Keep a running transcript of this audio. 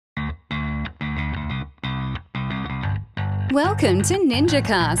Welcome to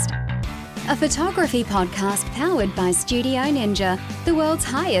NinjaCast, a photography podcast powered by Studio Ninja, the world's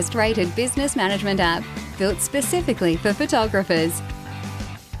highest rated business management app, built specifically for photographers.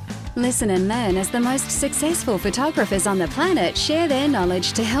 Listen and learn as the most successful photographers on the planet share their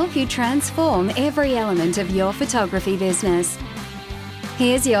knowledge to help you transform every element of your photography business.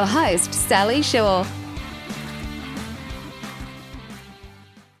 Here's your host, Sally Shaw.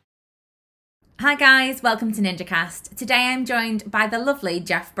 Hi guys, welcome to NinjaCast. Today I'm joined by the lovely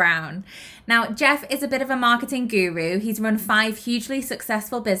Jeff Brown. Now, Jeff is a bit of a marketing guru. He's run 5 hugely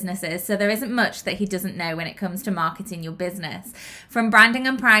successful businesses, so there isn't much that he doesn't know when it comes to marketing your business. From branding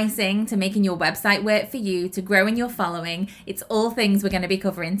and pricing to making your website work for you to growing your following, it's all things we're going to be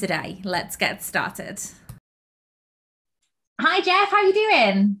covering today. Let's get started. Hi Jeff, how are you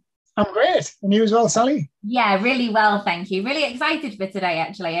doing? I'm great. And you as well, Sally? Yeah, really well, thank you. Really excited for today,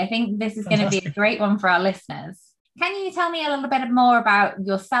 actually. I think this is going to be a great one for our listeners. Can you tell me a little bit more about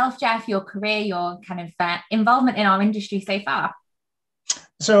yourself, Jeff, your career, your kind of involvement in our industry so far?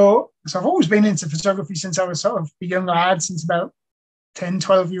 So I've always been into photography since I was sort of a young lad, since about 10,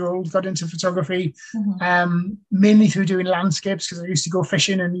 12-year-old, got into photography, mainly through doing landscapes because I used to go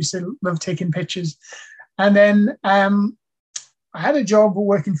fishing and used to love taking pictures. And then I had a job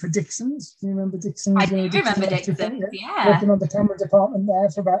working for Dixon's. Do you remember Dixon's? I do remember Dixon's, yeah. Working on the camera department there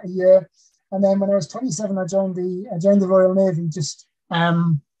for about a year. And then when I was 27, I joined the Royal Navy, just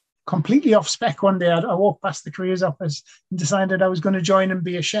completely off spec one day. I walked past the careers office and decided I was going to join and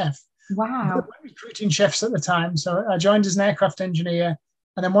be a chef. Wow. They were recruiting chefs at the time. So I joined as an aircraft engineer.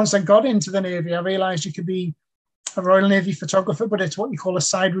 And then once I got into the Navy, I realized you could be a Royal Navy photographer, but it's what you call a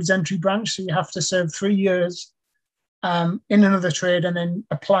sideways entry branch. So you have to serve 3 years in another trade and then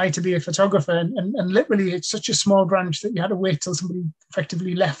apply to be a photographer. And literally, it's such a small branch that you had to wait till somebody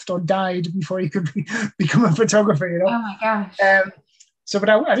effectively left or died before you could become a photographer, you know? Oh my gosh. But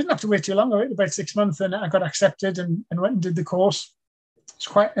I didn't have to wait too long. I waited about 6 months and I got accepted and went and did the course. It's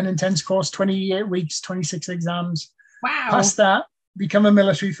quite an intense course, 28 weeks, 26 exams. Wow. Passed that, become a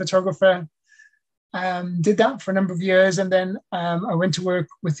military photographer. Did that for a number of years, and then I went to work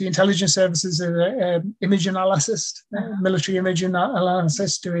with the intelligence services as an image analyst, military image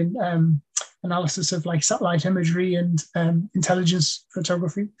analysis, doing analysis of like satellite imagery and intelligence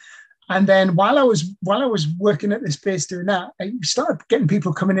photography. And then while I was working at this place doing that, I started getting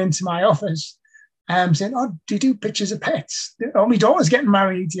people coming into my office saying, "Oh, do you do pictures of pets? Oh, my daughter's getting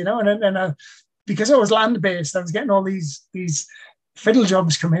married, you know." And because I was land based, I was getting all these fiddle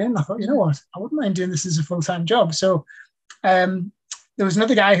jobs coming in. I thought, you know what, I wouldn't mind doing this as a full-time job. So there was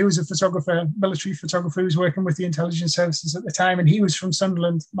another guy who was a photographer, military photographer, who was working with the intelligence services at the time, and he was from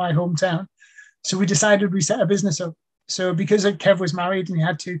Sunderland, my hometown. So we decided we set a business up. So because Kev was married and he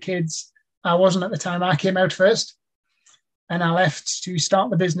had 2 kids, I wasn't at the time. I came out first and I left to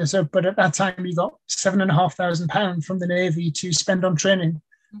start the business up. But at that time, he got £7,500 from the Navy to spend on training.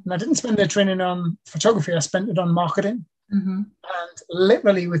 And I didn't spend the training on photography. I spent it on marketing. And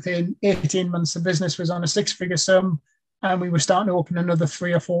literally within 18 months, the business was on a 6-figure sum, and we were starting to open another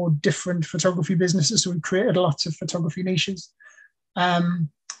 3 or 4 different photography businesses. So we created lots of photography niches.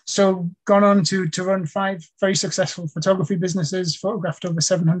 So gone on to run 5 very successful photography businesses, photographed over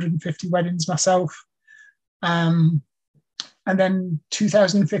 750 weddings myself. And then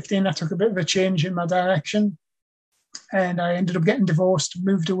 2015, I took a bit of a change in my direction, and I ended up getting divorced,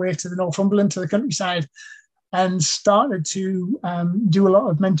 moved away to the Northumberland, to the countryside, and started to do a lot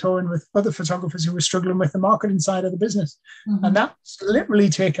of mentoring with other photographers who were struggling with the marketing side of the business. And that's literally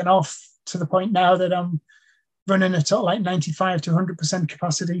taken off to the point now that I'm running at sort of like 95 to 100%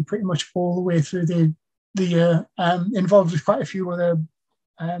 capacity pretty much all the way through the year, involved with quite a few other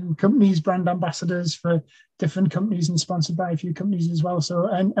companies, brand ambassadors for different companies and sponsored by a few companies as well. So,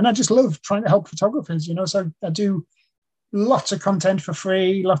 and I just love trying to help photographers, you know, so I do lots of content for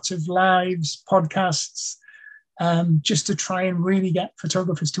free, lots of lives, podcasts, just to try and really get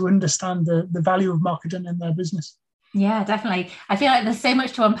photographers to understand the value of marketing in their business. Yeah, definitely. I feel like there's so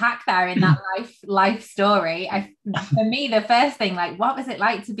much to unpack there in that life story. For me, the first thing, like, what was it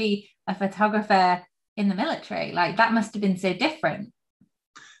like to be a photographer in the military? Like, that must have been so different.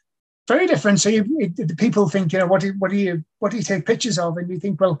 Very different. So the people think, you know, what do you take pictures of? And you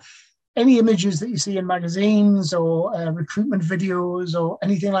think, well, any images that you see in magazines or recruitment videos or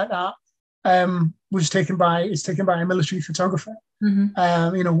anything like that, is taken by a military photographer.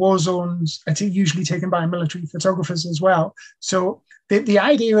 You know, war zones are usually taken by military photographers as well. So the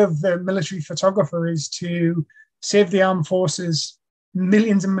idea of the military photographer is to save the armed forces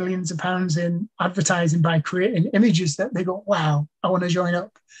millions and millions of pounds in advertising by creating images that they go, wow, I want to join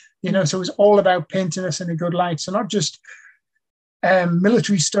up. You know, so it's all about painting us in a good light. So not just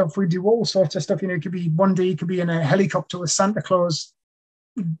military stuff. We do all sorts of stuff. It could be one day, you could be in a helicopter with Santa Claus,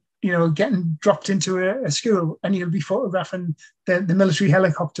 getting dropped into a school, and you'll be photographing the military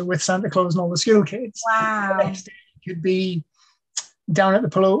helicopter with Santa Claus and all the school kids. Wow. The next day you could be down at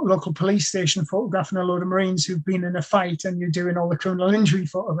the local police station photographing a load of Marines who've been in a fight, and you're doing all the criminal injury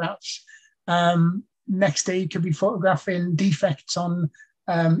photographs. Next day you could be photographing defects on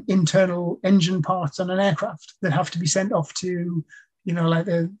internal engine parts on an aircraft that have to be sent off to, like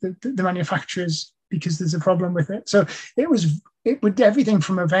the manufacturers because there's a problem with it. So it would everything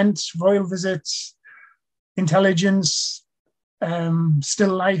from events, royal visits, intelligence,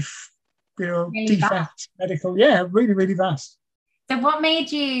 still life, really defects, medical. Yeah, really, really vast. So what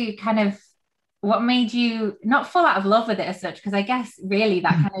made you not fall out of love with it as such? Because I guess really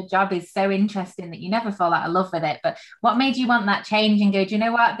that kind of job is so interesting that you never fall out of love with it. But what made you want that change and go, do you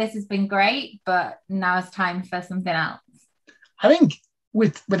know what, this has been great, but now it's time for something else? I think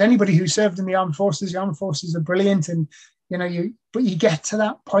with anybody who served in the armed forces are brilliant, and but you get to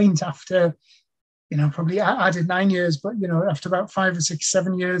that point after, probably I did 9 years, but after about 5 or 6,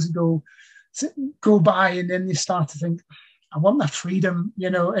 7 years go by, and then you start to think, I want that freedom.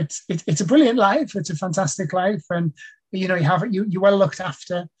 It's a brilliant life. It's a fantastic life, and you have it. You're well looked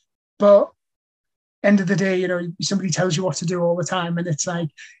after, but end of the day, somebody tells you what to do all the time, and it's like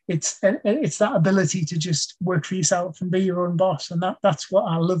it's that ability to just work for yourself and be your own boss, and that's what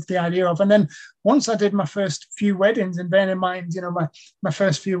I love the idea of. And then once I did my first few weddings, and bearing in mind, my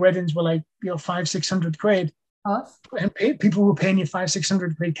first few weddings were like 500-600 quid. And people were paying you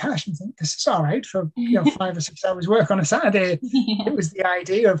 500-600 quid cash, and think this is all right for 5 or 6 hours work on a Saturday. Yeah. It was the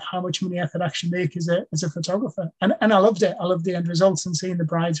idea of how much money I could actually make as a photographer, and I loved it. I loved the end results and seeing the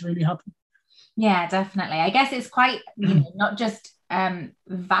brides really happy. Yeah, definitely. I guess it's quite not just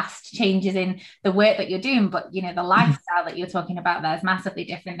vast changes in the work that you're doing, but the lifestyle that you're talking about there is massively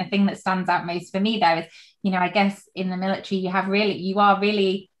different. The thing that stands out most for me there is I guess in the military you are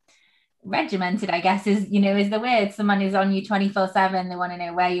really regimented, I guess is the word. Someone is on you 24/7. They want to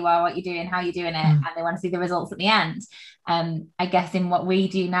know where you are, what you're doing, how you're doing it, and they want to see the results at the end. I guess in what we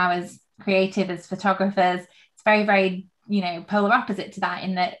do now as creative, as photographers, it's very, very polar opposite to that,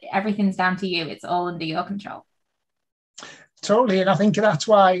 in that everything's down to you. It's all under your control. Totally. And I think that's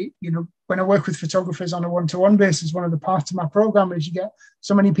why when I work with photographers on a one-to-one basis, one of the parts of my program is you get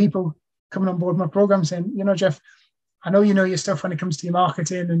so many people coming on board my program saying, Jeff, I know you know your stuff when it comes to your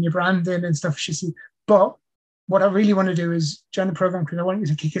marketing and your branding and stuff, but what I really want to do is join the program because I want you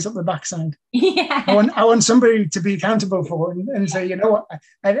to kick us up the backside. Yeah. I want somebody to be accountable for and say, you know what,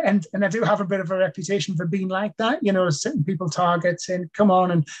 and I do have a bit of a reputation for being like that, setting people targets and come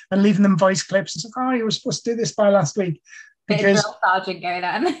on and leaving them voice clips. It's like, oh, you were supposed to do this by last week. Because sergeant going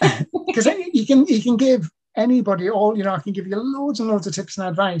on. Because you can give anybody I can give you loads and loads of tips and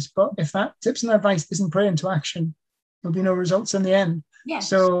advice, but if that tips and advice isn't put into action, there'll be no results in the end. Yes.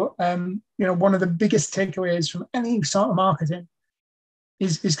 So, one of the biggest takeaways from any sort of marketing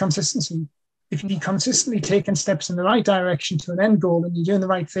is consistency. If you're consistently taking steps in the right direction to an end goal and you're doing the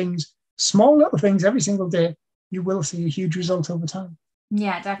right things, small little things every single day, you will see a huge result over time.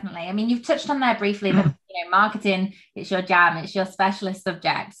 Yeah, definitely. I mean, you've touched on there briefly that marketing, it's your jam, it's your specialist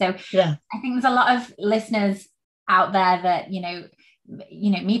subject. So yeah, I think there's a lot of listeners out there that,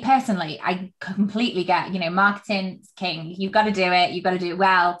 me personally, I completely get, marketing's king. You've got to do it. You've got to do it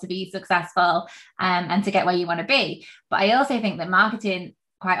well to be successful and to get where you want to be. But I also think that marketing,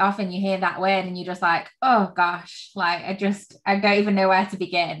 quite often you hear that word and you're just like, oh gosh, like I don't even know where to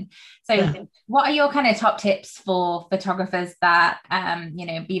begin. So what are your kind of top tips for photographers that,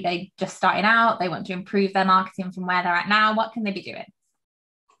 be they just starting out, they want to improve their marketing from where they're at now? What can they be doing?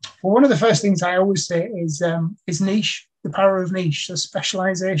 Well, one of the first things I always say is niche, the power of niche, so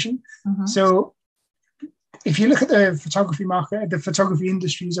specialization. Mm-hmm. So if you look at the photography market, the photography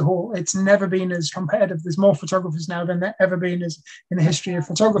industry as a whole, it's never been as competitive. There's more photographers now than there ever been in the history of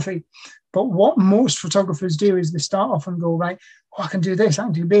photography. But what most photographers do is they start off and go, right, I can do this, I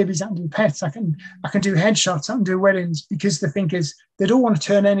can do babies, I can do pets, I can do headshots, I can do weddings, because the thing is they don't want to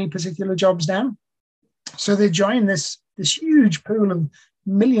turn any particular jobs down. So they join this huge pool of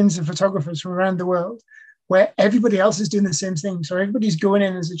millions of photographers from around the world, where everybody else is doing the same thing. So everybody's going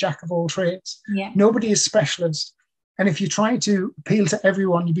in as a jack of all trades. Yeah. Nobody is specialist. And if you try to appeal to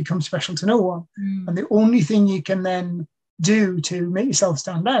everyone, you become special to no one. Mm. And the only thing you can then do to make yourself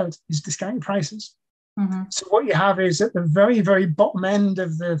stand out is discount your prices. Mm-hmm. So what you have is at the very, very bottom end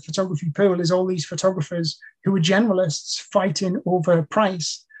of the photography pool is all these photographers who are generalists fighting over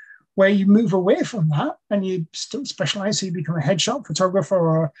price, where you move away from that and you still specialize. So you become a headshot photographer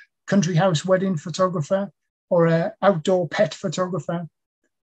or a country house wedding photographer, or an outdoor pet photographer,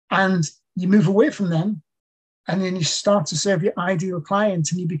 and you move away from them, and then you start to serve your ideal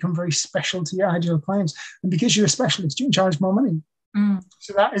clients, and you become very special to your ideal clients. And because you're a specialist, you can charge more money.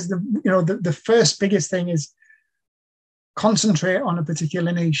 So that is the first biggest thing is concentrate on a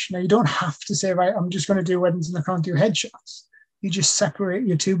particular niche. Now, you don't have to say, right, I'm just going to do weddings and I can't do headshots. You just separate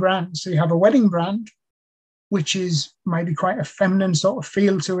your two brands. So you have a wedding brand, which might be quite a feminine sort of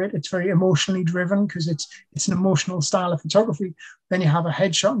feel to it. It's very emotionally driven because it's an emotional style of photography. Then you have a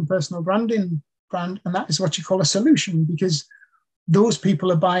headshot and personal branding brand, and that is what you call a solution, because those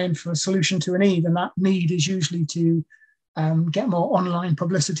people are buying for a solution to a need, and that need is usually to get more online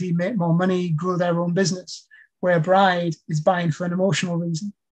publicity, make more money, grow their own business, where a bride is buying for an emotional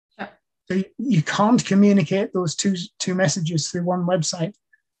reason. Sure. So you can't communicate those two messages through one website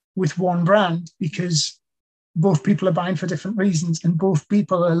with one brand, because both people are buying for different reasons and both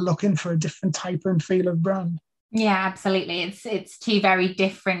people are looking for a different type and feel of brand. Yeah, absolutely. It's two very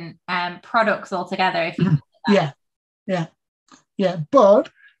different products altogether. If you yeah. But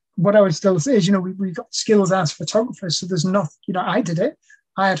what I would still say is, we've got skills as photographers. So there's not, I did it.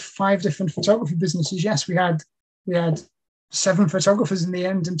 I had 5 different photography businesses. Yes, we had 7 photographers in the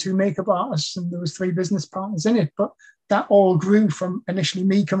end and 2 makeup artists, and there was 3 business partners in it. But that all grew from initially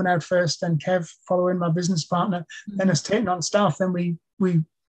me coming out first, then Kev following my business partner, then us taking on staff. Then we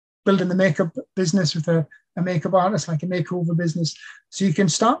building the makeup business with a makeup artist, like a makeover business. So you can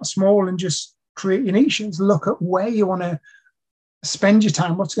start small and just create your niches, look at where you want to spend your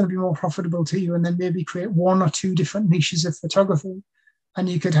time, what's going to be more profitable to you, and then maybe create 1 or 2 different niches of photography. And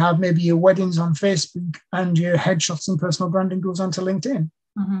you could have maybe your weddings on Facebook and your headshots and personal branding goes onto LinkedIn.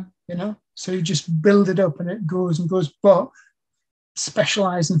 So you just build it up and it goes and goes, but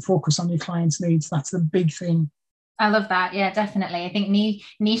specialize and focus on your clients' needs. That's the big thing. I love that. Yeah, definitely. I think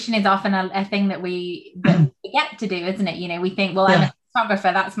niching is often a thing that we forget to do, isn't it? We think, well, I'm a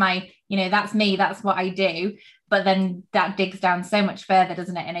photographer, that's my, that's me, that's what I do. But then that digs down so much further,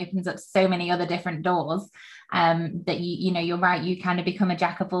 doesn't it? And opens up so many other different doors that you're right. You kind of become a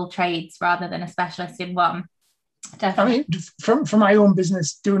jack of all trades rather than a specialist in one. Definitely. I mean, from my own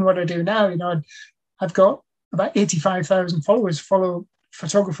business, doing what I do now, I've got about 85,000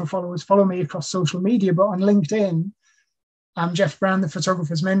 photographer followers follow me across social media, but on LinkedIn, I'm Jeff Brown, the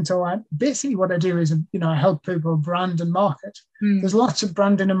photographer's mentor. Basically what I do is, I help people brand and market. There's lots of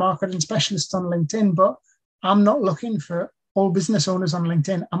branding and marketing specialists on LinkedIn, but I'm not looking for all business owners on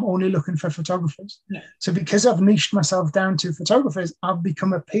LinkedIn. I'm only looking for photographers. Yeah. So because I've niched myself down to photographers, I've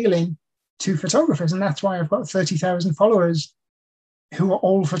become appealing to photographers. And that's why I've got 30,000 followers who are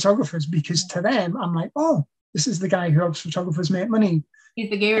all photographers, because to them, I'm like, oh, this is the guy who helps photographers make money. He's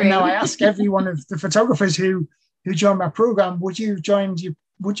the guru. And now I ask every one of the photographers who join my program, would you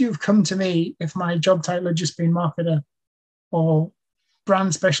have come to me if my job title had just been marketer or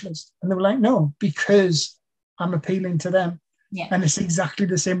brand specialist? And they were like, no, because I'm appealing to them. Yeah. And it's exactly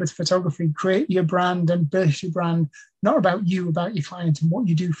the same with photography. Create your brand and build your brand, not about you, about your client and what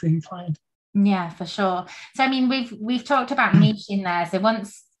you do for your client. Yeah, for sure. So, I mean, we've talked about niche in there. So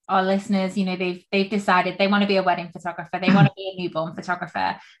once our listeners, they've decided they want to be a wedding photographer, they want to be a newborn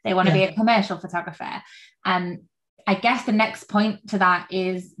photographer, they want to be a commercial photographer. I guess the next point to that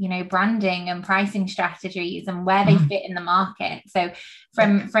is, branding and pricing strategies and where they fit in the market. So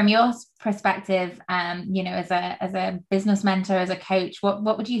from your perspective, as a business mentor, as a coach,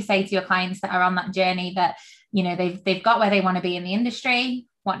 what would you say to your clients that are on that journey that, they've got where they want to be in the industry?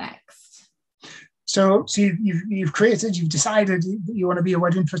 What next? So you've decided that you want to be a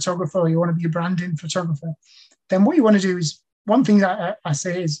wedding photographer or you want to be a branding photographer. Then what you want to do is, one thing that I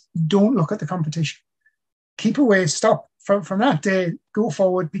say is, don't look at the competition. Keep away, stop from that day, go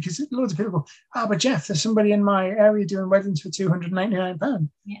forward, because loads of people go, but Jeff, there's somebody in my area doing weddings for £299.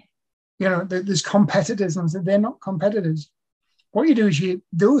 Yeah. There's competitors, and they're not competitors. What you do is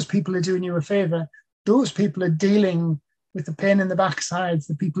those people are doing you a favor. Those people are dealing with the pain in the backsides,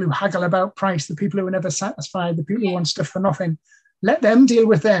 the people who haggle about price, the people who are never satisfied, the people who want stuff for nothing. Let them deal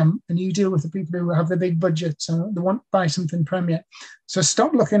with them, and you deal with the people who have the big budgets and they want to buy something premier. So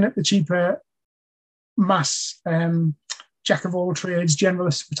stop looking at the cheaper mass jack of all trades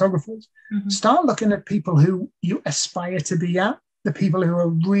generalist photographers. Start looking at people who you aspire to be at, the people who are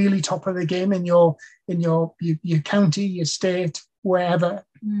really top of the game in your county, your state, wherever,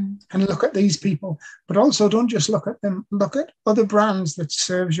 and look at these people. But also don't just look at them, look at other brands that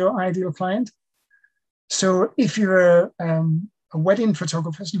serves your ideal client. So if you're a wedding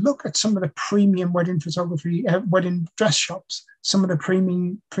photographer, look at some of the premium wedding photography, wedding dress shops, some of the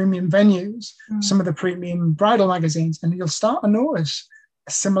premium venues, some of the premium bridal magazines, and you'll start to notice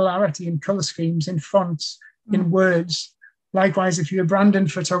a similarity in color schemes, in fonts, in words. Likewise, if you're a branding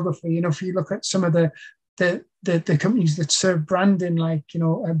photographer, if you look at some of the companies that serve branding, like,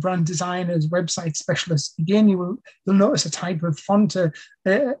 brand designers, website specialists, again, you'll notice a type of font, a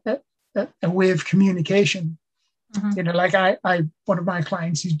way of communication. Like one of my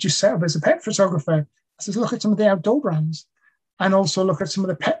clients, he's just set up as a pet photographer. I says, look at some of the outdoor brands and also look at some of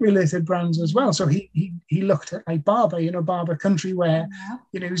the pet related brands as well. So he looked at like Barber, Barber country wear,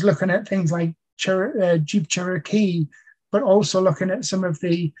 he's looking at things like Jeep Cherokee, but also looking at some of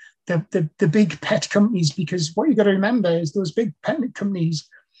the big pet companies, because what you got to remember is those big pet companies,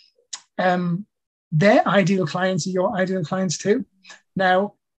 their ideal clients are your ideal clients too.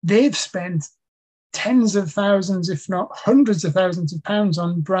 Now, they've spent tens of thousands, if not hundreds of thousands of pounds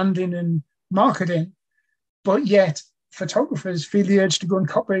on branding and marketing, but yet photographers feel the urge to go and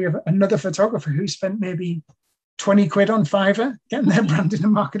copy another photographer who spent maybe 20 quid on Fiverr getting their branding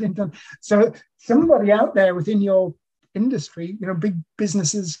and marketing done. So somebody out there within your industry, big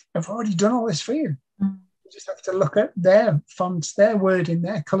businesses have already done all this for you. You just have to look at their fonts, their wording,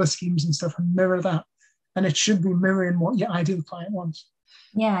 their color schemes and stuff, and mirror that. And it should be mirroring what your ideal client wants.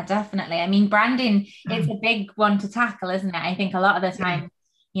 Yeah, definitely. I mean, branding is a big one to tackle, isn't it? I think a lot of the time,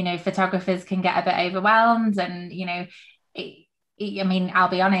 photographers can get a bit overwhelmed, and I mean, I'll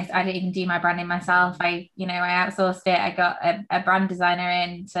be honest, I didn't even do my branding myself. I outsourced it. I got a brand designer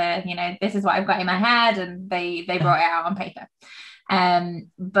in to, this is what I've got in my head, and they brought it out on paper.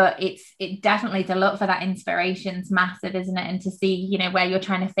 But it definitely, to look for that inspiration's massive, isn't it? And to see, where you're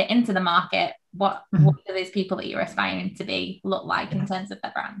trying to fit into the market, what do those people that you're aspiring to be look like in terms of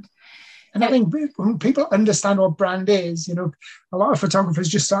their brand. And I think when people understand what brand is, a lot of photographers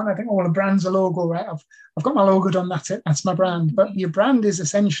just start, I think, a brand's a logo, right? I've got my logo done, that's it, that's my brand. But your brand is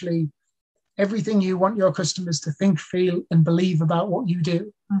essentially everything you want your customers to think, feel, and believe about what you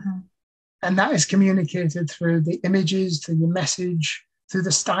do. And that is communicated through the images, through your message, through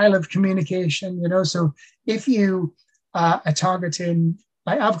the style of communication, So if you are targeting,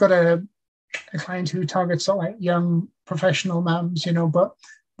 like I've got a client who targets sort of like young professional moms, but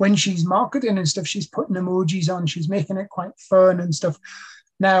when she's marketing and stuff, she's putting emojis on, she's making it quite fun and stuff.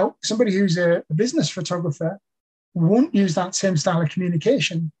 Now, somebody who's a business photographer won't use that same style of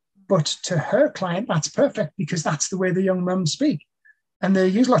communication, but to her client, that's perfect, because that's the way the young mums speak. And they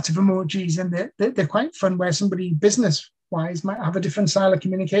use lots of emojis, and they're quite fun, where somebody business-wise might have a different style of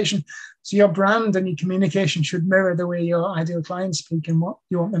communication. So your brand and your communication should mirror the way your ideal clients speak and what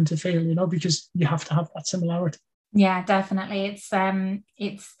you want them to feel, because you have to have that similarity. Yeah, definitely. It's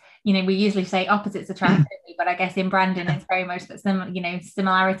we usually say opposites attract, but I guess in branding it's very much that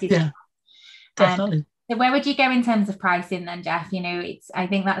similarities. Yeah, definitely. So where would you go in terms of pricing then, Jeff? I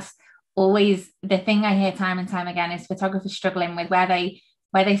think that's always the thing I hear time and time again, is photographers struggling with where they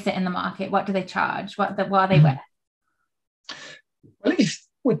sit in the market. What do they charge? What are they worth?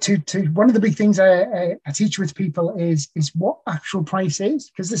 Well, one of the big things I teach with people is what actual price is,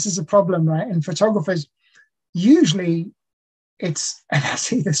 because this is a problem, right? And photographers, usually and I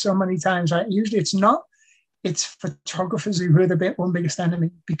see this so many times, right? Usually it's photographers who are the one biggest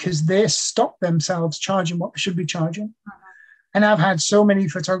enemy, because they stop themselves charging what they should be charging. And I've had so many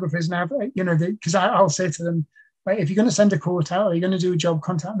photographers now, because I'll say to them, right, if you're going to send a quote out or you're going to do a job,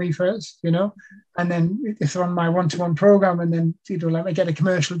 contact me first, and then if they're on my one-to-one program and then, let me get a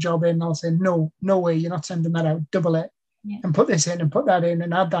commercial job in, I'll say, no way, you're not sending that out, double it, and put this in and put that in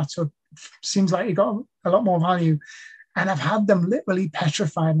and add that. So it seems like you got a lot more value. And I've had them literally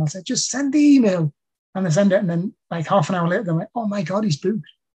petrified. And I'll say, just send the email. And they send it. And then like half an hour later, they're like, oh my God, he's booked.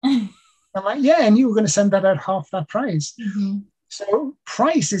 I'm like, yeah, and you were going to send that out half that price. So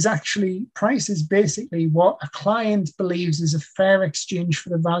price is basically what a client believes is a fair exchange for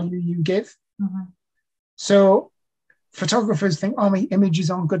the value you give. So photographers think, oh, my images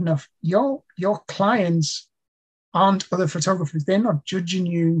aren't good enough. Your clients aren't other photographers. They're not judging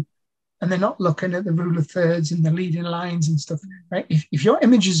you, and they're not looking at the rule of thirds and the leading lines and stuff, right? If your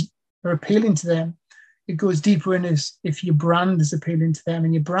images are appealing to them, it goes deeper in this. If your brand is appealing to them,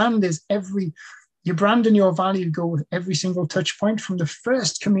 and your brand and your value go with every single touch point, from the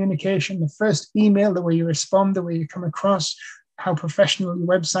first communication, the first email, the way you respond, the way you come across, how professional your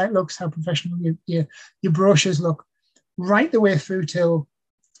website looks, how professional your brochures look, right the way through till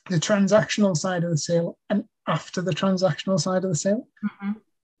the transactional side of the sale and after the transactional side of the sale.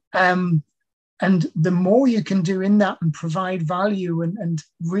 And the more you can do in that and provide value and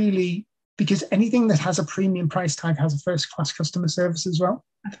really, because anything that has a premium price tag has a first-class customer service as well.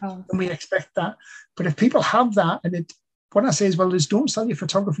 And we expect that. But if people have that, and what I say is, well, is don't sell your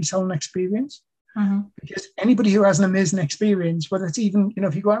photography, sell an experience. Because anybody who has an amazing experience, whether it's even,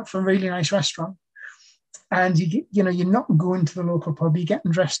 if you go out for a really nice restaurant, And you're not going to the local pub, you're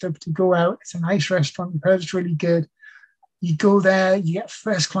getting dressed up to go out. It's a nice restaurant, you've heard it's really good. You go there, you get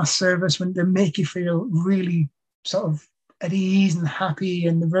first class service when they make you feel really sort of at ease and happy,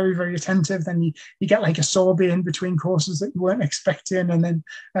 and they're very, very attentive. Then you get like a sorbet in between courses that you weren't expecting. And then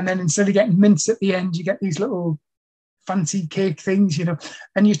instead of getting mints at the end, you get these little fancy cake things,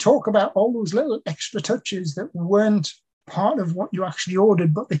 and you talk about all those little extra touches that weren't part of what you actually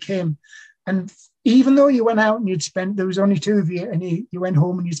ordered, but they came. And even though you went out and there was only two of you, and you went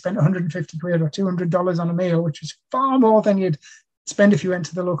home and you spent 150 quid or $200 on a meal, which is far more than you'd spend if you went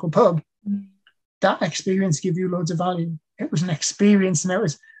to the local pub, that experience gave you loads of value. It was an experience, and it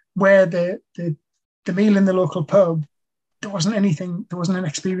was where the meal in the local pub, there wasn't an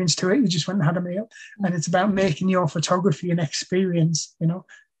experience to it. You just went and had a meal. And it's about making your photography an experience,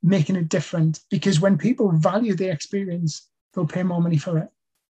 making it different, because when people value the experience, they'll pay more money for it.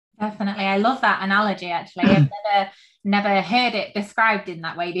 Definitely. I love that analogy, actually. I've never heard it described in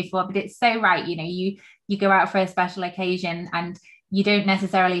that way before, but it's so right. You go out for a special occasion and you don't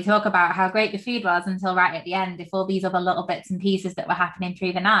necessarily talk about how great the food was until right at the end, if all these other little bits and pieces that were happening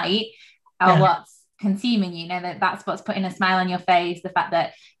through the night are what's consuming you, that's what's putting a smile on your face. The fact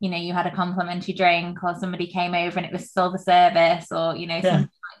that, you had a complimentary drink, or somebody came over and it was silver service, or, something like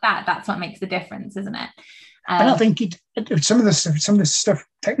that. That's what makes the difference, isn't it? And I think some of the stuff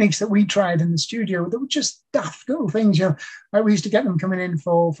techniques that we tried in the studio, they were just daft little things. Like we used to get them coming in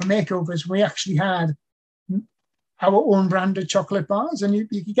for makeovers. We actually had our own branded chocolate bars, and you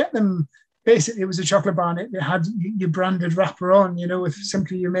could get them. Basically, it was a chocolate bar, and it had your branded wrapper on, with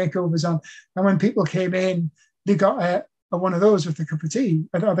simply your makeovers on. And when people came in, they got one of those with a cup of tea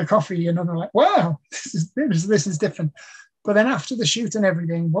or the coffee, and they're like, "Wow, this is different." But then after the shoot and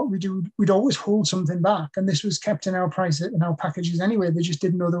everything, what we do, we'd always hold something back. And this was kept in our price, in our packages anyway. They just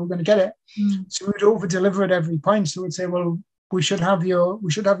didn't know they were going to get it. So we'd over deliver at every point. So we'd say, well, we should have your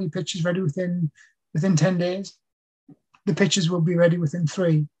pictures ready within 10 days. The pictures will be ready within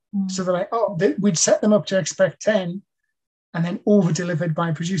 3. So they're like, we'd set them up to expect 10 and then over delivered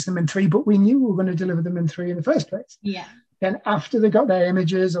by producing them in 3. But we knew we were going to deliver them in 3 in the first place. Yeah. Then after they got their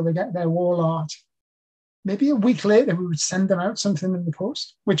images or they get their wall art, maybe a week later, we would send them out something in the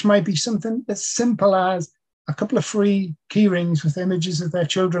post, which might be something as simple as a couple of free key rings with images of their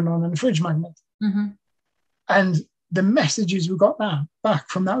children on and a fridge magnet. And the messages we got back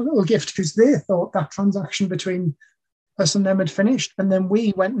from that little gift, because they thought that transaction between us and them had finished. And then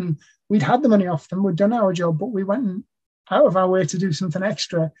we went and we'd had the money off them, we'd done our job, but we went and out of our way to do something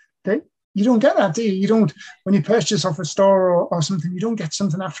extra. That you don't get that, do you? You don't, when you purchase off a store or something, you don't get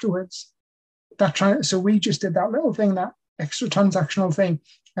something afterwards. So we just did that little thing, that extra transactional thing.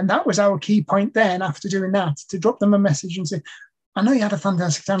 And that was our key point then, after doing that, to drop them a message and say, I know you had a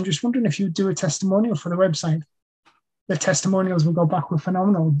fantastic time, just wondering if you'd do a testimonial for the website. The testimonials we got back were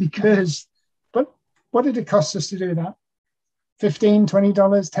phenomenal because, but what did it cost us to do that? $15, $20,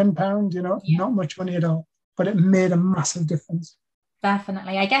 £10, not much money at all, but it made a massive difference.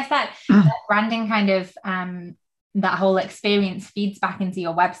 Definitely. I guess that branding kind of, that whole experience feeds back into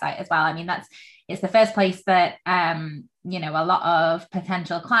your website as well. I mean, it's the first place that, a lot of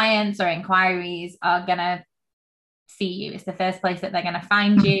potential clients or inquiries are going to see you. It's the first place that they're going to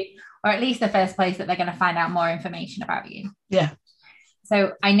find you, or at least the first place that they're going to find out more information about you. Yeah.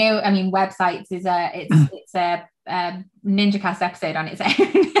 So I know, websites is it's a NinjaCast episode on its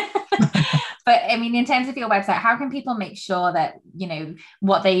own. But in terms of your website, how can people make sure that,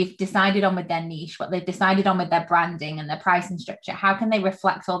 what they've decided on with their niche, what they've decided on with their branding and their pricing structure, how can they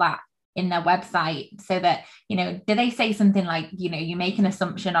reflect all that in their website so that, do they say something like, you make an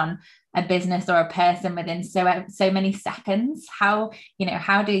assumption on a business or a person within so many seconds? How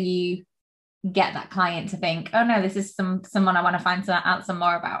do you get that client to think, oh no, this is someone I want to find out some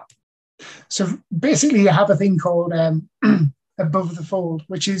more about? So basically you have a thing called above the fold,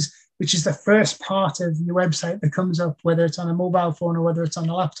 which is the first part of your website that comes up, whether it's on a mobile phone or whether it's on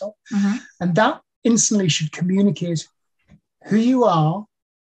a laptop. And that instantly should communicate who you are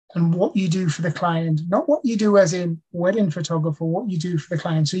and what you do for the client, not what you do as in wedding photographer, what you do for the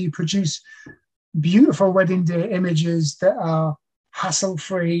client. So you produce beautiful wedding day images that are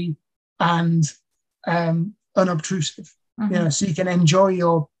hassle-free and unobtrusive, so you can enjoy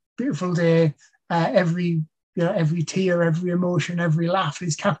your beautiful day. Every tear, every emotion, every laugh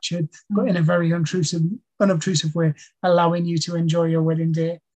is captured, but in a very unobtrusive way, allowing you to enjoy your wedding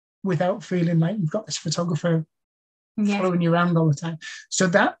day without feeling like you've got this photographer following you around all the time. So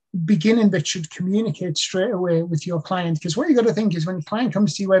that beginning bit should communicate straight away with your client, because what you got to think is when your client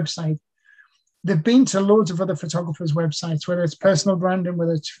comes to your website, they've been to loads of other photographers' websites, whether it's personal branding,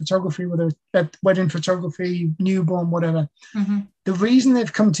 whether it's photography, whether it's wedding photography, newborn, whatever. Mm-hmm. The reason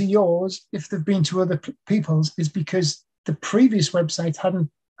they've come to yours, if they've been to other people's, is because the previous websites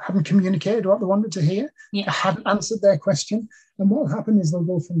hadn't communicated what they wanted to hear. Yeah. They hadn't answered their question. And what will happen is they'll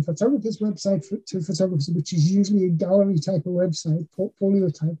go from photographer's website to photographer, which is usually a gallery type of website, portfolio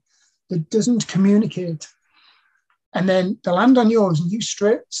type, that doesn't communicate. And then they'll land on yours, and you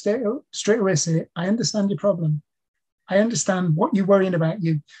straight away say, I understand your problem. I understand what you're worrying about.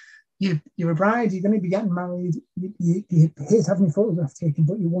 You're a bride, you're going to be getting married, you hate having your photograph taken,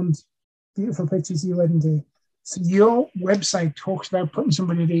 but you want beautiful pictures of your wedding day. So your website talks about putting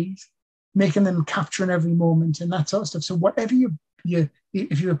somebody at ease, making them capturing every moment and that sort of stuff. So whatever if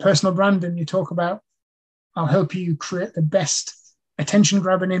you're a personal brand and you talk about, I'll help you create the best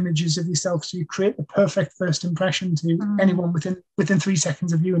attention-grabbing images of yourself, so you create the perfect first impression to anyone within 3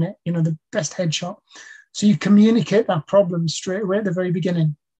 seconds of viewing it, the best headshot. So you communicate that problem straight away at the very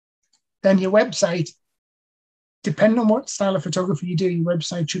beginning. Then your website, depending on what style of photography you do, your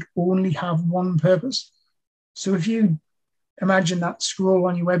website should only have one purpose. So if you imagine that scroll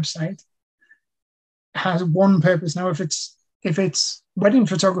on your website has one purpose. Now, if it's wedding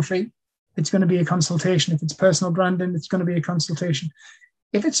photography, it's going to be a consultation. If it's personal branding, it's going to be a consultation.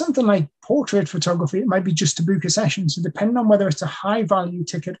 If it's something like portrait photography, it might be just to book a session. So depending on whether it's a high value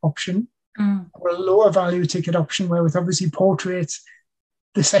ticket option or a lower value ticket option, where with obviously portraits,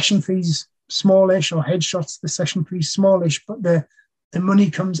 the session fee's smallish, or headshots, the session fee's smallish, but the money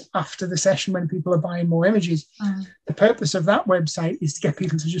comes after the session when people are buying more images. The purpose of that website is to get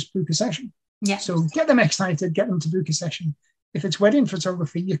people to just book a session. Yeah. So get them excited, get them to book a session. If it's wedding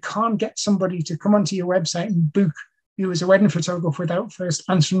photography, you can't get somebody to come onto your website and book you as a wedding photographer without first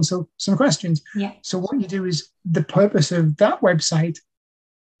answering some questions. Yeah. So what you do is, the purpose of that website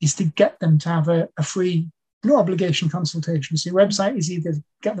is to get them to have a free, no obligation consultation. So your website is either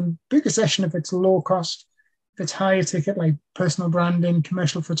get them book a session if it's low cost, if it's higher ticket like personal branding,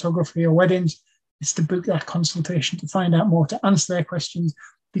 commercial photography or weddings, it's to book that consultation to find out more, to answer their questions.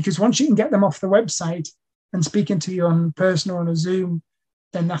 Because once you can get them off the website and speaking to you on person or on a Zoom,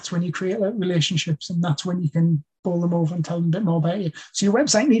 then that's when you create relationships, and that's when you can bowl them over and tell them a bit more about you. So your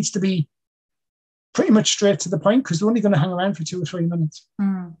website needs to be pretty much straight to the point, because they're only going to hang around for 2 or 3 minutes.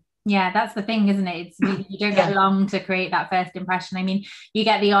 Yeah, that's the thing, isn't it? You don't get long to create that first impression. I mean, you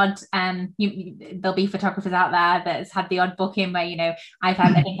get the odd, there'll be photographers out there that's had the odd booking where, I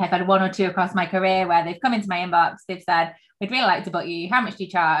think I've had 1 or 2 across my career where they've come into my inbox, they've said, we'd really like to book you. How much do you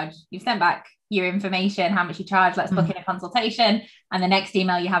charge? You've sent back your information, how much you charge, let's book in a consultation. And the next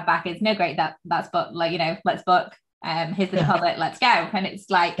email you have back is, no, great, that's booked, let's book. Here's the deposit, let's go. And it's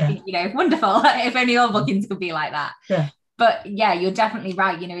like, wonderful. If only all bookings could be like that. Yeah. But yeah, you're definitely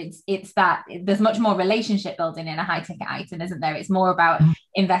right. It's that there's much more relationship building in a high ticket item, isn't there? It's more about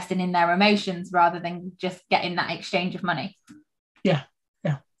investing in their emotions rather than just getting that exchange of money. Yeah,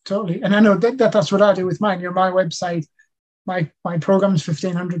 totally. And I know that's what I do with mine. My website, my program's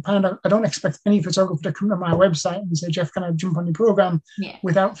 £1,500. I don't expect any photographer to come to my website and say, Jeff, can I jump on your program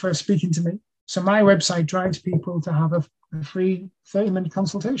without first speaking to me? So my website drives people to have a free 30-minute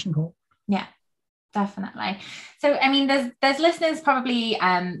consultation call. Yeah. Definitely. So, I mean, there's listeners probably,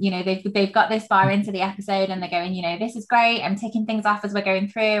 they've got this far into the episode and they're going, this is great. I'm taking things off as we're going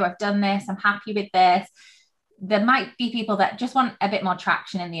through. I've done this. I'm happy with this. There might be people that just want a bit more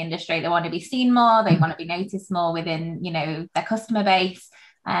traction in the industry. They want to be seen more. They want to be noticed more within, their customer base.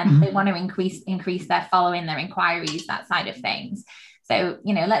 They want to increase their following, their inquiries, that side of things. So,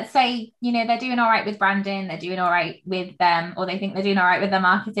 let's say, they're doing all right with branding. They're doing all right with them, or they think they're doing all right with their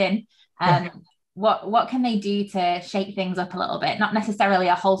marketing. What can they do to shake things up a little bit? Not necessarily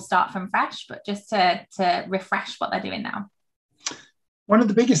a whole start from fresh, but just to refresh what they're doing now. One of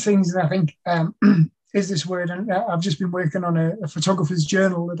the biggest things that I think is this word, and I've just been working on a photographer's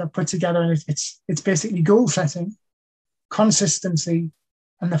journal that I've put together, and it's basically goal setting, consistency,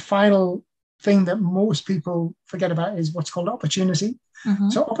 and the final thing that most people forget about is what's called opportunity.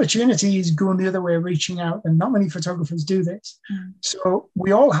 So opportunity is going the other way, reaching out, and not many photographers do this. So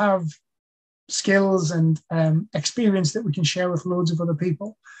we all have skills and experience that we can share with loads of other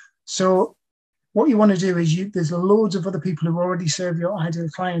people. So what you want to do is there's loads of other people who already serve your ideal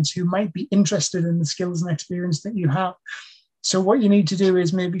clients who might be interested in the skills and experience that you have. So what you need to do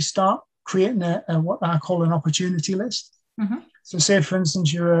is maybe start creating a what I call an opportunity list. So say, for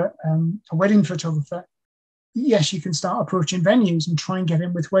instance, you're a wedding photographer. Yes, you can start approaching venues and try and get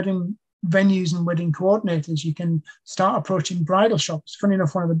in with wedding venues and wedding coordinators. You can start approaching bridal shops. Funny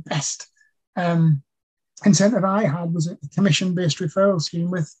enough, one of the best incentive I had was a commission-based referral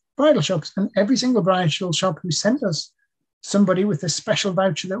scheme with bridal shops, and every single bridal shop who sent us somebody with a special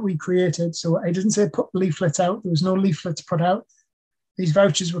voucher that we created. So I didn't say put leaflets out. There was no leaflets put out. These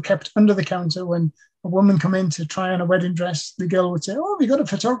vouchers were kept under the counter. When a woman come in to try on a wedding dress, the girl would say, "Oh, have you got a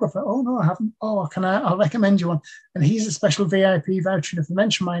photographer?" "Oh, no, I haven't." "Oh, I'll recommend you one. And he's a special VIP voucher. And if you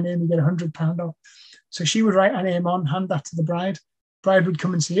mention my name, you get £100 off." So she would write her name on, hand that to the bride. Bride would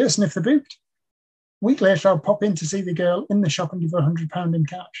come and see us. And if they're booked, a week later, I'll pop in to see the girl in the shop and give her £100 in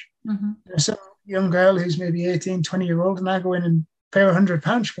cash. Some young girl who's maybe 18, 20-year-old, and I go in and pay her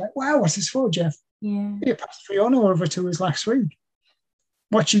 £100. She's like, "Wow, what's this for, Jeff?" Yeah. "You passed Fiona over to us last week."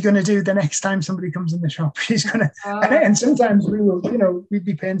 What's she going to do the next time somebody comes in the shop? She's going to, and sometimes we will, we'd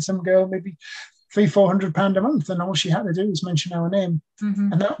be paying some girl maybe £300-400 a month, and all she had to do was mention our name.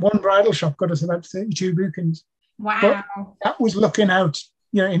 And that one bridal shop got us about 32 bookings. Wow. But that was looking out,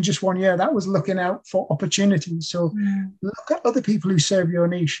 in just 1 year, that was looking out for opportunities. So look at other people who serve your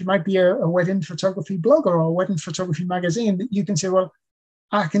niche. It might be a wedding photography blogger or a wedding photography magazine that you can say, well,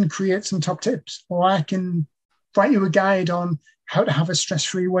 I can create some top tips, or I can write you a guide on how to have a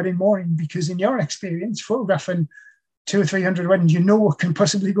stress-free wedding morning, because in your experience, photographing 200 or 300 weddings, what can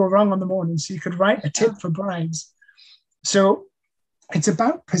possibly go wrong on the morning. So you could write a tip for brides. So it's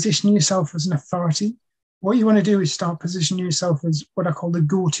about positioning yourself as an authority. What you want to do is start positioning yourself as what I call the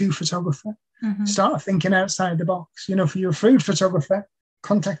go-to photographer. Start thinking outside the box. For your food photographer,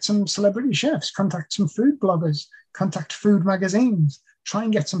 contact some celebrity chefs, contact some food bloggers, contact food magazines, try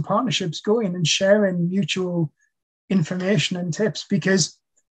and get some partnerships going and sharing mutual information and tips, because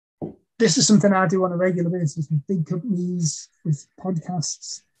this is something I do on a regular basis with big companies, with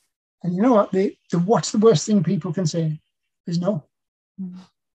podcasts. And you know what? What's the worst thing people can say is no.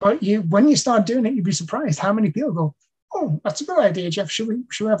 But when you start doing it, you'd be surprised how many people go, "Oh, that's a good idea, Jeff. Should we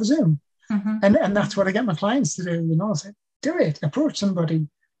have a Zoom?" And that's what I get my clients to do. I say, do it, approach somebody.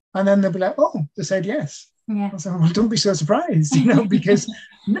 And then they'll be like, "Oh, they said yes." I say, "Well, don't be so surprised," because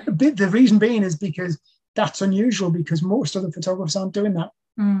the reason being is because that's unusual, because most other photographers aren't doing that.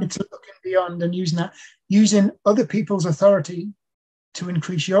 It's looking beyond and using other people's authority to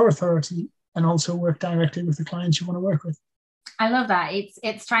increase your authority, and also work directly with the clients you want to work with. I love that.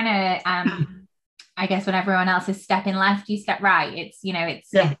 It's trying to, I guess when everyone else is stepping left, you step right. It's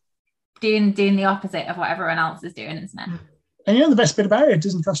doing the opposite of what everyone else is doing, isn't it? And the best bit about it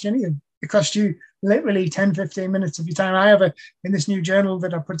doesn't cost you anything. It costs you literally 10, 15 minutes of your time. I have in this new journal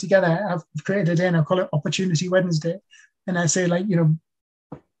that I put together, I've created a day and I call it Opportunity Wednesday. And I say,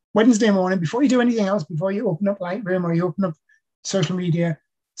 Wednesday morning, before you do anything else, before you open up Lightroom or you open up social media,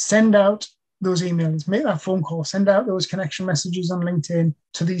 send out those emails, make that phone call, send out those connection messages on LinkedIn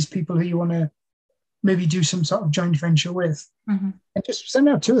to these people who you want to maybe do some sort of joint venture with. And just send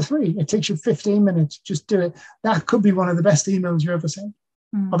out 2 or 3. It takes you 15 minutes. Just do it. That could be one of the best emails you ever sent,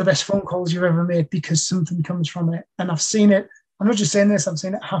 or the best phone calls you've ever made, because something comes from it. And I've seen it. I'm not just saying this, I've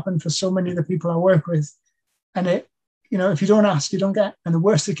seen it happen for so many of the people I work with. And if you don't ask, you don't get. And the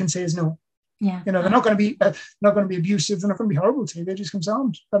worst they can say is no. They're not going to be abusive. They're not going to be horrible to you. They just come say,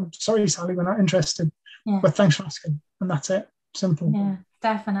 "I'm sorry, Sally, we're not interested. But thanks for asking." And that's it. Simple. Yeah,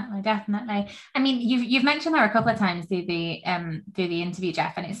 definitely. I mean, you've mentioned there a couple of times through the interview,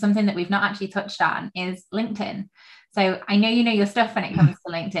 Jeff, and it's something that we've not actually touched on, is LinkedIn. So I know you know your stuff when it comes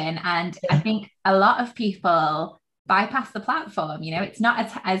to LinkedIn, and I think a lot of people bypass the platform. It's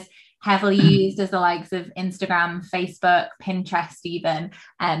not as heavily used as the likes of Instagram, Facebook, Pinterest, even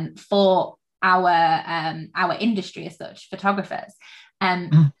for our industry as such, photographers,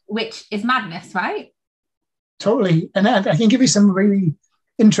 which is madness, right? Totally. And I can give you some really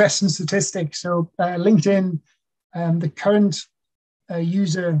interesting statistics. So LinkedIn, the current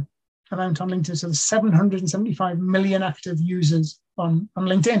user amount on LinkedIn, so there's 775 million active users on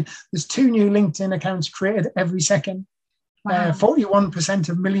LinkedIn. There's 2 new LinkedIn accounts created every second. Wow. 41%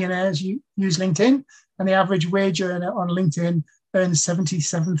 of millionaires use LinkedIn, and the average wage earner on LinkedIn earns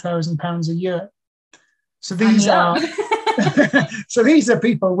 £77,000 a year. So these are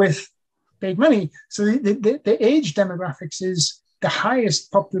people with big money. So the age demographics is the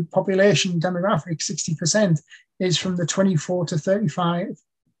highest population demographic. 60% is from the 24 to 35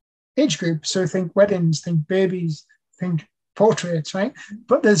 age group. So think weddings, think babies, think portraits, right?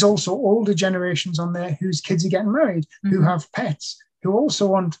 But there's also older generations on there whose kids are getting married, who have pets, who also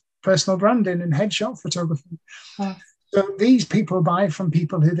want personal branding and headshot photography. So these people buy from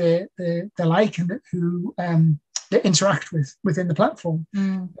people who they like and who they interact with within the platform.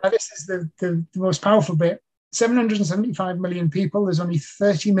 Now, this is the most powerful bit. 775 million people. There's only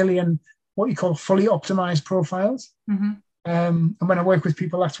 30 million what you call fully optimized profiles. And when I work with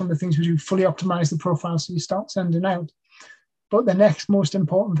people, that's one of the things we do, fully optimize the profile so you start sending out. But the next most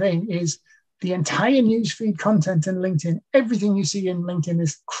important thing is the entire newsfeed content in LinkedIn. Everything you see in LinkedIn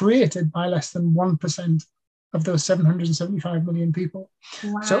is created by less than 1% of those 775 million people.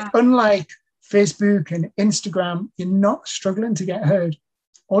 Wow. So unlike Facebook and Instagram, you're not struggling to get heard.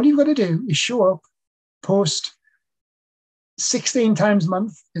 All you've got to do is show up, post 16 times a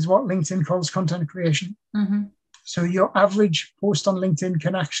month is what LinkedIn calls content creation. Mm-hmm. So your average post on LinkedIn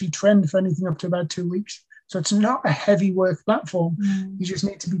can actually trend for anything up to about 2 weeks. So it's not a heavy work platform. You just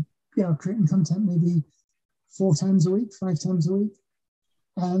need to be, creating content maybe 4 times a week, 5 times a week,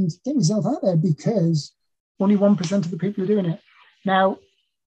 and get yourself out there, because only 1% of the people are doing it. Now,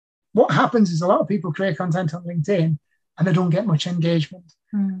 what happens is a lot of people create content on LinkedIn and they don't get much engagement.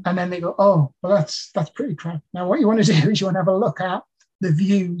 And then they go, oh, well, that's pretty crap. Now, what you want to do is you want to have a look at the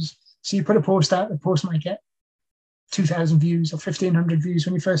views. So you put a post out, the post might get 2,000 views or 1,500 views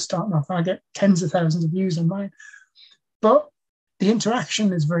when you first start off. I get tens of thousands of views on mine. But the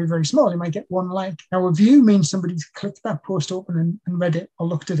interaction is very, very small. You might get 1 like. Now, a view means somebody's clicked that post open and read it or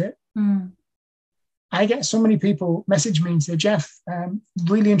looked at it. I get so many people message me and say, Jeff,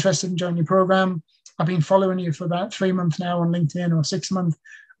 really interested in joining your program. I've been following you for about 3 months now on LinkedIn, or 6 months.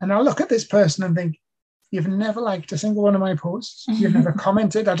 And I'll look at this person and think, you've never liked a single one of my posts. You've never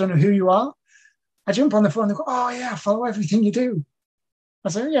commented. I don't know who you are. I jump on the phone and go, oh, yeah, I follow everything you do. I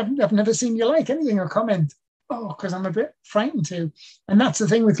say, yeah, I've never seen you like anything or comment. Oh, because I'm a bit frightened to. And that's the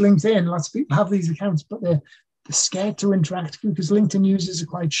thing with LinkedIn. Lots of people have these accounts, but they're scared to interact because LinkedIn users are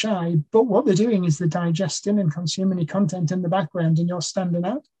quite shy. But what they're doing is they're digesting and consuming your content in the background, and you're standing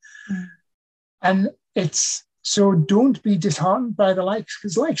out. And it's so, don't be disheartened by the likes,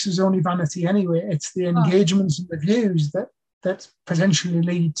 because likes is only vanity anyway. It's the engagements and the views that potentially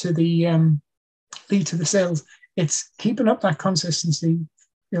lead to the sales. It's keeping up that consistency.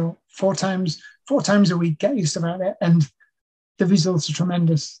 4 times a week. Get used to that, and the results are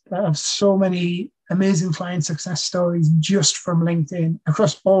tremendous. I have so many amazing client success stories just from LinkedIn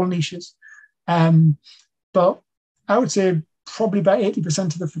across all niches. But I would say probably about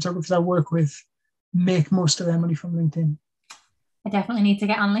 80% of the photographers I work with make most of their money from LinkedIn. I definitely need to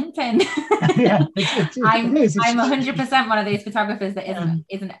get on LinkedIn. Yeah, I'm 100% one of those photographers that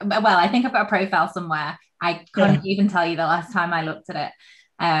isn't. Well, I think I've got a profile somewhere. I couldn't even tell you the last time I looked at it.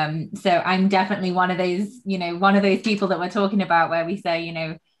 So I'm definitely one of those people that we're talking about, where we say,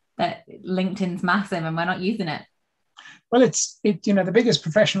 that LinkedIn's massive and we're not using it. Well, it's the biggest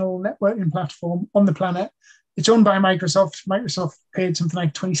professional networking platform on the planet. It's owned by Microsoft. Microsoft paid something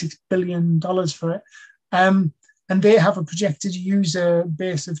like $26 billion for it. And they have a projected user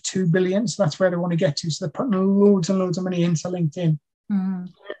base of 2 billion. So that's where they want to get to. So they're putting loads and loads of money into LinkedIn.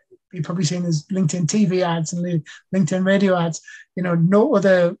 You've probably seen there's LinkedIn TV ads and LinkedIn radio ads. No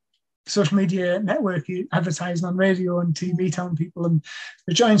other social media network advertising on radio and TV telling people and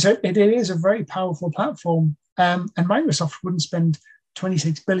to join. So it is a very powerful platform. And Microsoft wouldn't spend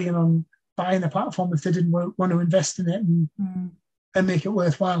 $26 billion on buying the platform if they didn't want to invest in it and make it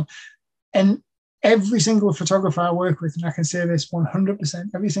worthwhile. And every single photographer I work with, and I can say this 100%,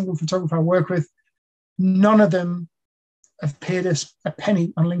 every single photographer I work with, none of them have paid us a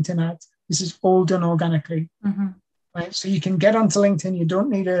penny on LinkedIn ads. This is all done organically. Right? So you can get onto LinkedIn. You don't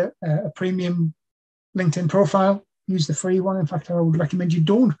need a premium LinkedIn profile. Use the free one. In fact, I would recommend you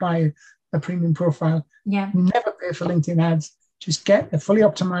don't buy a premium profile. Never pay for LinkedIn ads. Just get a fully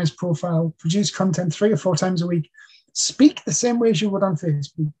optimized profile, produce content 3 or 4 times a week, speak the same way as you would on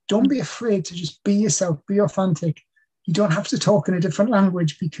Facebook. Don't be afraid to just be yourself, be authentic. You don't have to talk in a different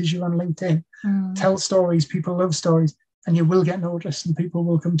language because you're on LinkedIn. Tell stories. People love stories, and you will get noticed and people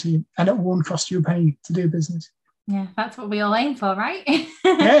will come to you, and it won't cost you a penny to do business. Yeah, that's what we all aim for, right?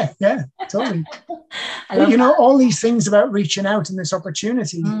 yeah, totally. But all these things about reaching out and this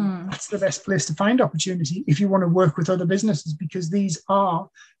opportunity, that's the best place to find opportunity if you want to work with other businesses, because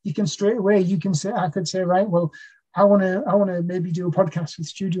you can straight away, I could say, right, well, I want to maybe do a podcast with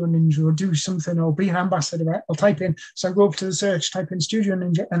Studio Ninja or do something or be an ambassador, right? I'll type in, so I go up to the search, type in Studio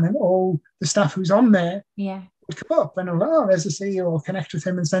Ninja, and then all the staff who's on there would come up, and I'm like, oh, there's the CEO, I'll connect with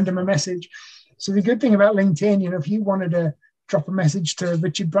him and send him a message. So the good thing about LinkedIn, if you wanted to drop a message to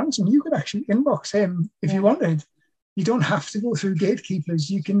Richard Branson, you could actually inbox him if you wanted. You don't have to go through gatekeepers.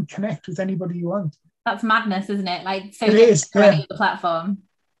 You can connect with anybody you want. That's madness, isn't it? Like, so it is, the platform.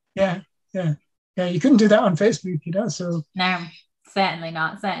 Yeah. You couldn't do that on Facebook, so. No, certainly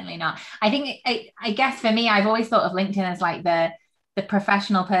not. I think, I guess for me, I've always thought of LinkedIn as like the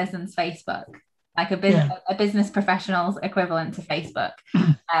professional person's Facebook. Like a business professional's equivalent to Facebook.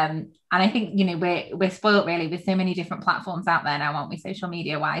 And I think, we're spoiled really with so many different platforms out there now, aren't we, social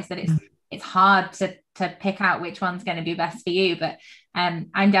media wise, that it's hard to to pick out which one's going to be best for you. But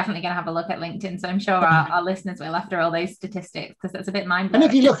I'm definitely going to have a look at LinkedIn. So I'm sure our listeners will, after all those statistics, because that's a bit mind-blowing.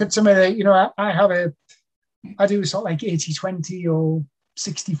 And if you look at some of the, you know, I do sort of like 80-20 or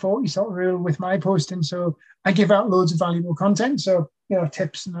 60-40 sort of rule with my posting. So I give out loads of valuable content. So, you know,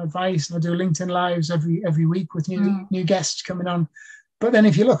 tips and advice, and I do LinkedIn lives every week with new guests coming on. But then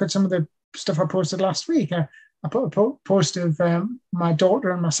if you look at some of the stuff I posted last week, I put a post of my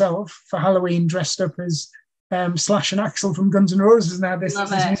daughter and myself for Halloween dressed up as Slash and Axel from Guns N' Roses. Now this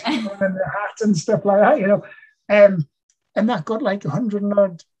is and the hat and stuff like that, you know. And that got like 100 and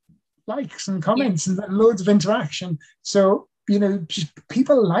odd likes and comments and loads of interaction. So, you know, just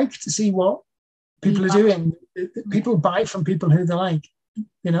people like to see what people are doing. People buy from people who they like,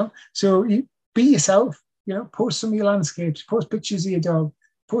 you know. So you be yourself, you know, post some of your landscapes, post pictures of your dog,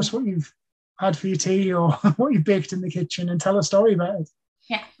 post what you've had for your tea or what you've baked in the kitchen, and tell a story about it.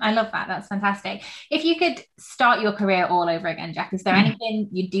 Yeah, I love that. That's fantastic. If you could start your career all over again, Jack, is there anything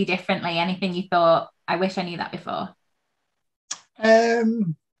you'd do differently? Anything you thought, I wish I knew that before? I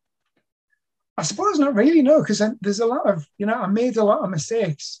suppose not really, no, because there's a lot of, you know, I made a lot of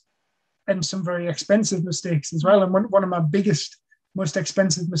mistakes and some very expensive mistakes as well. And one of my biggest, most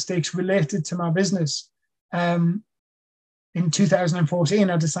expensive mistakes related to my business. In 2014,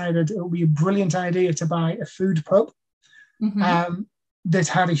 I decided it would be a brilliant idea to buy a food pub that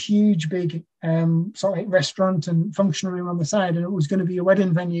had a huge, big sort of like restaurant and function room on the side, and it was going to be a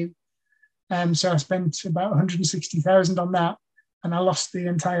wedding venue. So I spent about 160,000 on that, and I lost the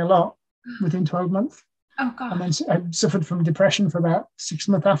entire lot within 12 months. Oh God! And then I suffered from depression for about 6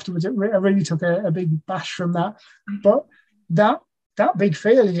 months afterwards. I really took a big bash from that. But that big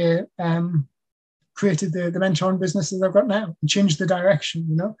failure created the mentoring business that I've got now and changed the direction,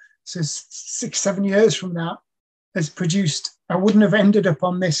 you know. So 6-7 years from that has produced, I wouldn't have ended up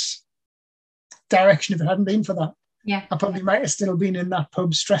on this direction if it hadn't been for that. Yeah. I probably might have still been in that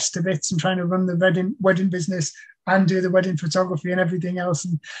pub stressed to bits and trying to run the wedding business and do the wedding photography and everything else.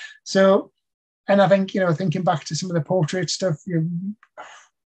 And so, and I think, you know, thinking back to some of the portrait stuff, you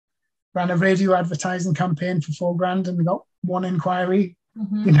ran a radio advertising campaign for $4,000 and got one inquiry.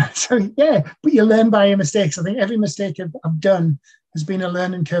 You know, so yeah, but you learn by your mistakes. I think every mistake I've done has been a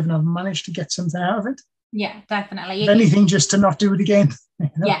learning curve, and I've managed to get something out of it. Yeah, definitely. If anything, just to not do it again. You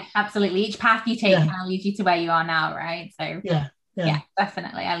know? Yeah, absolutely. Each path you take can lead you to where you are now, right? So yeah,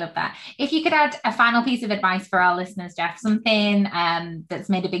 definitely. I love that. If you could add a final piece of advice for our listeners, Jeff, something that's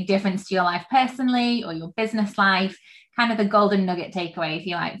made a big difference to your life personally or your business life, kind of the golden nugget takeaway, if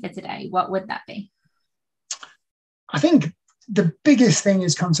you like, for today, what would that be? I think the biggest thing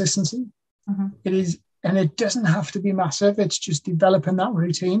is consistency. It is, and it doesn't have to be massive. It's just developing that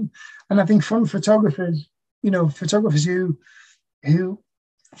routine. And I think from photographers, you know, photographers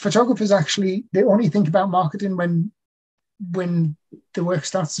actually, they only think about marketing when the work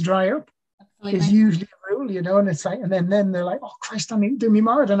starts to dry up. Absolutely. Is usually a rule, you know, and it's like, and then they're like, oh Christ, I need to do me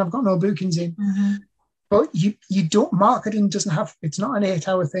marketing, I've got no bookings in. But you don't, marketing doesn't have, it's not an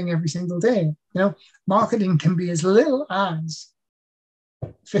 8-hour thing every single day. You know, marketing can be as little as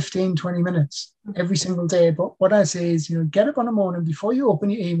 15-20 minutes every single day. But what I say is, you know, get up on a morning before you open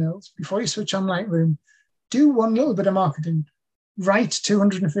your emails, before you switch on Lightroom, do one little bit of marketing, write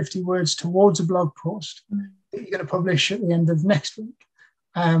 250 words towards a blog post that you're going to publish at the end of next week.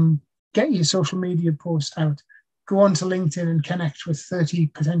 Get your social media post out. Go onto LinkedIn and connect with 30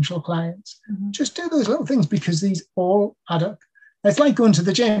 potential clients. Just do those little things, because these all add up. It's like going to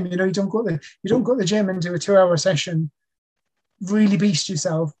the gym. You know, you don't go to the gym and do a 2-hour session, really beast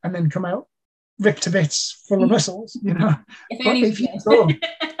yourself, and then come out ripped to bits, full of muscles. You know, but if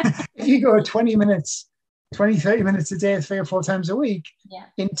you go 20 minutes, 20-30 minutes a day, 3 or 4 times a week,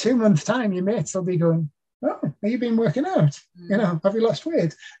 in 2 months' time, your mates will be going, "Oh, have you been working out? You know, have you lost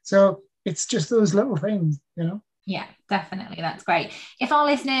weight?" So it's just those little things, you know. Yeah, definitely. That's great. If our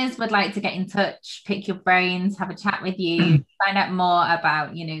listeners would like to get in touch, pick your brains, have a chat with you, find out more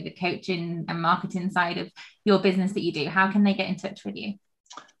about, you know, the coaching and marketing side of your business that you do, how can they get in touch with you?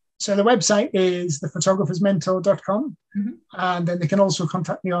 So the website is thephotographersmentor.com. And then they can also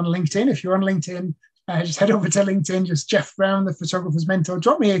contact me on LinkedIn. If you're on LinkedIn, just head over to LinkedIn, just Jeff Brown, the Photographer's Mentor,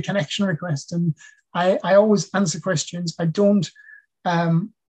 drop me a connection request. And I always answer questions.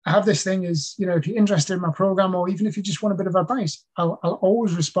 I have this thing is, you know, if you're interested in my program, or even if you just want a bit of advice, I'll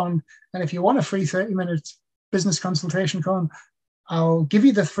always respond. And if you want a free 30-minute business consultation, I'll give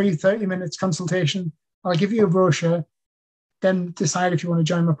you the free 30 minutes consultation. I'll give you a brochure, then decide if you want to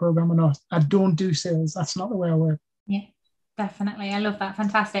join my program or not. I don't do sales. That's not the way I work. Yeah, definitely. I love that.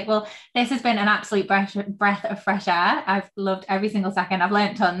 Fantastic. Well, this has been an absolute breath of fresh air. I've loved every single second. I've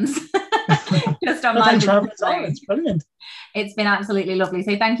learned tons. Just on my business phone. It's brilliant. It's been absolutely lovely.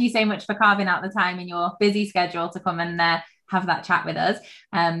 So thank you so much for carving out the time in your busy schedule to come and have that chat with us.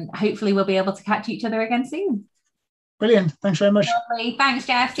 Hopefully we'll be able to catch each other again soon. Brilliant. Thanks very much. Lovely. Thanks,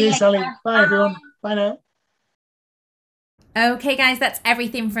 Jeff. See you, Sally. Bye, everyone. Bye now. Okay, guys, that's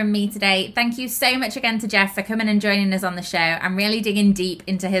everything from me today. Thank you so much again to Jeff for coming and joining us on the show and really digging deep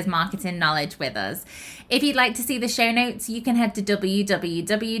into his marketing knowledge with us. If you'd like to see the show notes, you can head to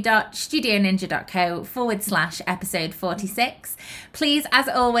www.studioninja.co/episode 46. Please, as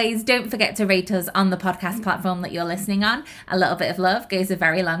always, don't forget to rate us on the podcast platform that you're listening on. A little bit of love goes a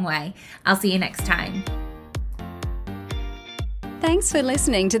very long way. I'll see you next time. Thanks for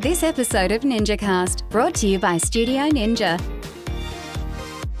listening to this episode of NinjaCast, brought to you by Studio Ninja.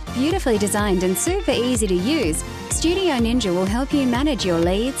 Beautifully designed and super easy to use, Studio Ninja will help you manage your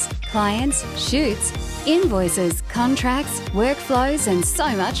leads, clients, shoots, invoices, contracts, workflows, and so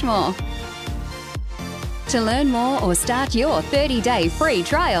much more. To learn more or start your 30-day free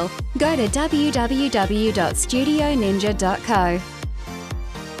trial, go to www.studioninja.co.